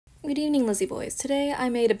Good evening, Lizzie boys. Today I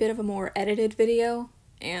made a bit of a more edited video,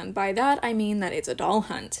 and by that I mean that it's a doll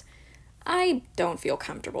hunt. I don't feel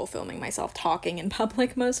comfortable filming myself talking in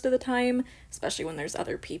public most of the time, especially when there's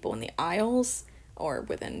other people in the aisles or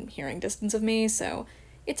within hearing distance of me, so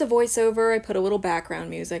it's a voiceover. I put a little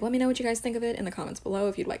background music. Let me know what you guys think of it in the comments below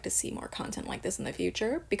if you'd like to see more content like this in the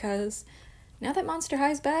future, because now that Monster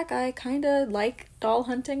High's back, I kinda like doll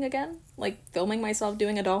hunting again, like filming myself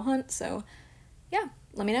doing a doll hunt, so yeah,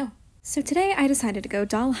 let me know. So today I decided to go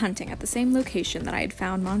doll hunting at the same location that I had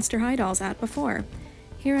found Monster High dolls at before.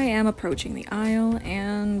 Here I am approaching the aisle,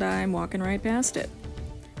 and I'm walking right past it.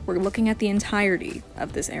 We're looking at the entirety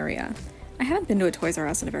of this area. I haven't been to a Toys R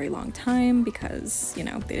Us in a very long time because, you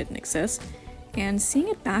know, they didn't exist, and seeing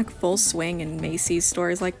it back full swing in Macy's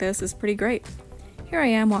stores like this is pretty great. Here I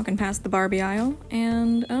am walking past the Barbie aisle,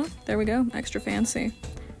 and oh, there we go, extra fancy.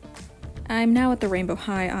 I'm now at the Rainbow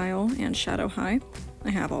High aisle and Shadow High. I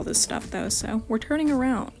have all this stuff though, so we're turning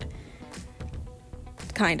around.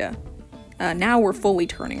 Kinda. Now we're fully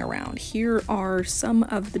turning around. Here are some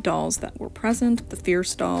of the dolls that were present, the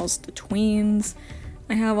Fierce dolls, the Tweens.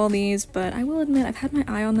 I have all these, but I will admit I've had my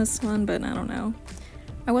eye on this one, but I don't know.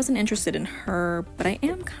 I wasn't interested in her, but I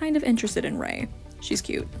am kind of interested in Ray. She's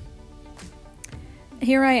cute.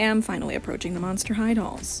 Here I am finally approaching the Monster High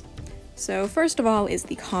dolls. So first of all is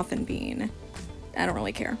the Coffin Bean. I don't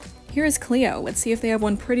really care. Here is Cleo. Let's see if they have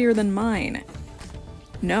one prettier than mine.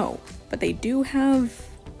 No, but they do have...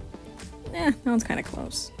 that one's kind of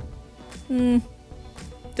close.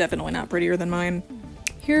 Definitely not prettier than mine.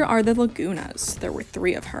 Here are the Lagunas. There were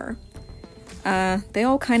 3 of her. They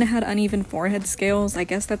all kind of had uneven forehead scales. I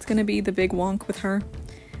guess that's gonna be the big wonk with her.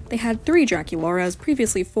 They had 3 Dracularas,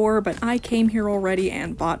 previously 4, but I came here already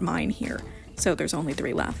and bought mine here, so there's only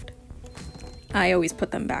 3 left. I always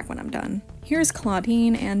put them back when I'm done. Here's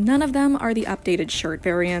Claudine, and none of them are the updated shirt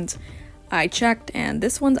variant. I checked, and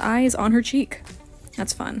this one's eye is on her cheek.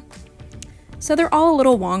 That's fun. So they're all a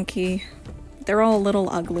little wonky. They're all a little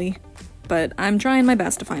ugly, but I'm trying my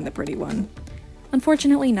best to find the pretty one.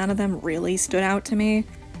 Unfortunately, none of them really stood out to me.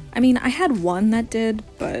 I mean, I had one that did,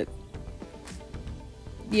 but...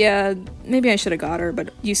 yeah, maybe I should have got her,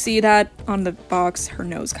 but you see that on the box? Her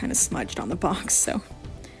nose kind of smudged on the box, so...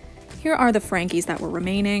 Here are the Frankies that were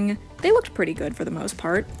remaining. They looked pretty good for the most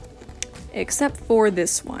part. Except for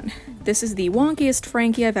this one. This is the wonkiest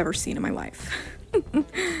Frankie I've ever seen in my life.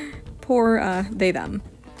 Poor, they, them.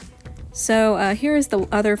 So, here's the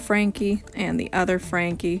other Frankie, and the other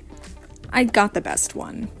Frankie. I got the best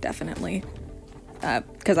one, definitely.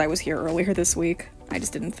 Because I was here earlier this week. I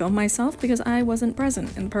just didn't film myself because I wasn't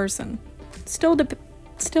present in person. Still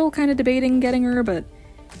kind of debating getting her, but...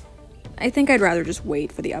 I think I'd rather just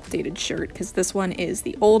wait for the updated shirt, because this one is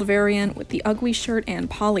the old variant with the ugly shirt and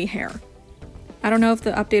poly hair. I don't know if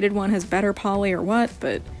the updated one has better poly or what,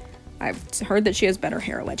 but I've heard that she has better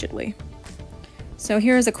hair, allegedly. So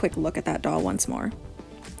here's a quick look at that doll once more.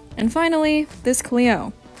 And finally, this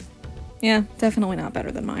Cleo. Yeah, definitely not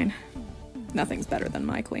better than mine. Nothing's better than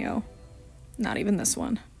my Cleo. Not even this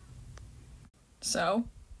one. So,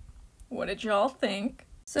 what did y'all think?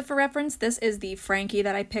 So for reference, this is the Frankie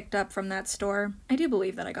that I picked up from that store. I do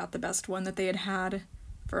believe that I got the best one that they had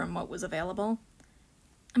from what was available.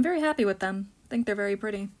 I'm very happy with them. I think they're very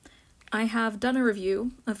pretty. I have done a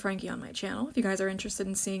review of Frankie on my channel, if you guys are interested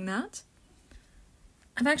in seeing that.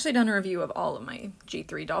 I've actually done a review of all of my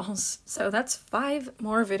G3 dolls, so that's 5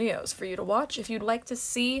 more videos for you to watch if you'd like to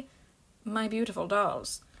see my beautiful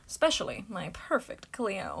dolls, especially my perfect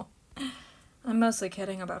Cleo. I'm mostly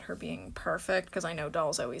kidding about her being perfect, because I know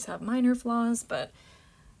dolls always have minor flaws, but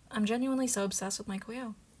I'm genuinely so obsessed with my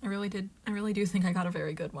Cleo. I really do think I got a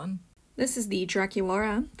very good one. This is the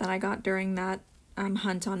Draculara that I got during that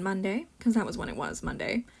hunt on Monday, because that was when it was,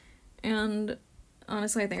 Monday. And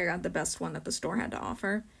honestly, I think I got the best one that the store had to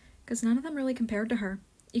offer, because none of them really compared to her.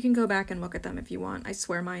 You can go back and look at them if you want. I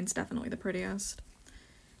swear mine's definitely the prettiest.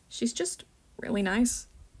 She's just really nice.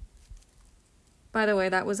 By the way,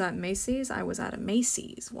 that was at Macy's. I was at a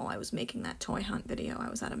Macy's while I was making that toy hunt video. I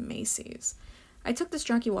was at a Macy's. I took this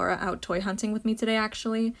Draculara out toy hunting with me today,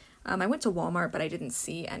 actually. I went to Walmart, but I didn't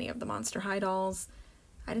see any of the Monster High dolls.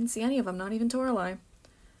 I didn't see any of them, not even Toralei.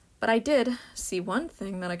 But I did see one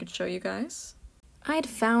thing that I could show you guys. I'd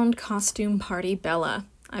found Costume Party Bella.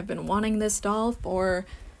 I've been wanting this doll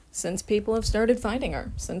since people have started finding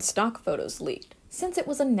her, since stock photos leaked. Since it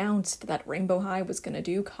was announced that Rainbow High was gonna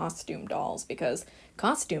do costume dolls, because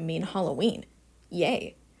costume mean Halloween.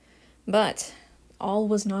 Yay. But all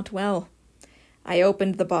was not well. I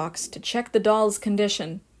opened the box to check the doll's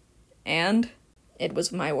condition, and it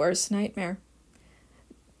was my worst nightmare.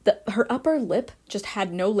 Her upper lip just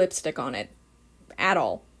had no lipstick on it at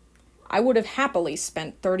all. I would have happily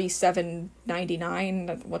spent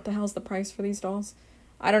 $37.99. What the hell's the price for these dolls?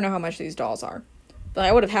 I don't know how much these dolls are, but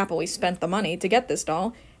I would have happily spent the money to get this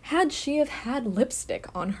doll had she have had lipstick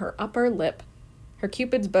on her upper lip. Her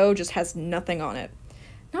Cupid's bow just has nothing on it.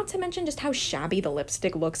 Not to mention just how shabby the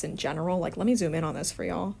lipstick looks in general. Like, let me zoom in on this for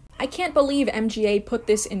y'all. I can't believe MGA put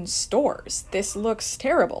this in stores. This looks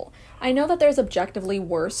terrible. I know that there's objectively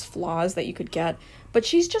worse flaws that you could get, but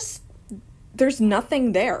she's just... there's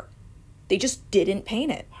nothing there. They just didn't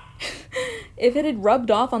paint it. If it had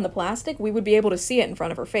rubbed off on the plastic, we would be able to see it in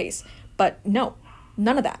front of her face. But no,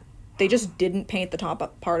 none of that. They just didn't paint the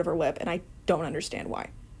top part of her lip, and I don't understand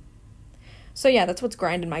why. So yeah, that's what's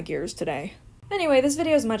grinding my gears today. Anyway, this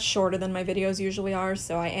video is much shorter than my videos usually are,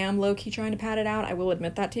 so I am low-key trying to pad it out. I will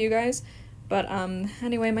admit that to you guys. But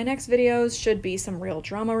anyway, my next videos should be some real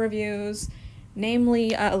drama reviews,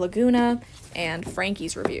 namely Laguna and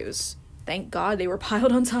Frankie's reviews. Thank God they were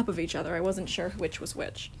piled on top of each other. I wasn't sure which was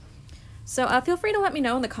which. So feel free to let me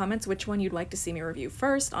know in the comments which one you'd like to see me review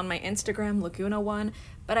first on my Instagram, Laguna one,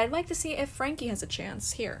 but I'd like to see if Frankie has a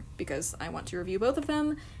chance here, because I want to review both of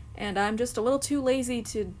them, and I'm just a little too lazy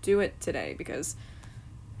to do it today, because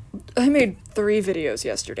I made 3 videos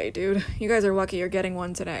yesterday, dude. You guys are lucky you're getting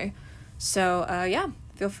one today. So, yeah,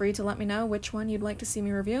 feel free to let me know which one you'd like to see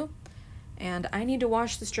me review. And I need to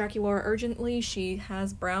wash this Draculaura urgently. She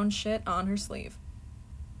has brown shit on her sleeve.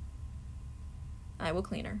 I will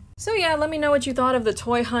clean her. So yeah, let me know what you thought of the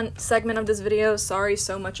toy hunt segment of this video. Sorry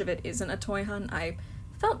so much of it isn't a toy hunt. I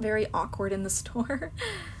felt very awkward in the store.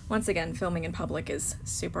 Once again, filming in public is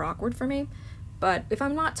super awkward for me. But if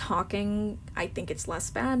I'm not talking, I think it's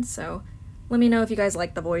less bad. So let me know if you guys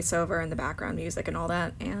like the voiceover and the background music and all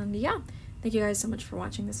that. And yeah, thank you guys so much for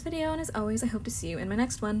watching this video. And as always, I hope to see you in my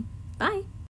next one. Bye!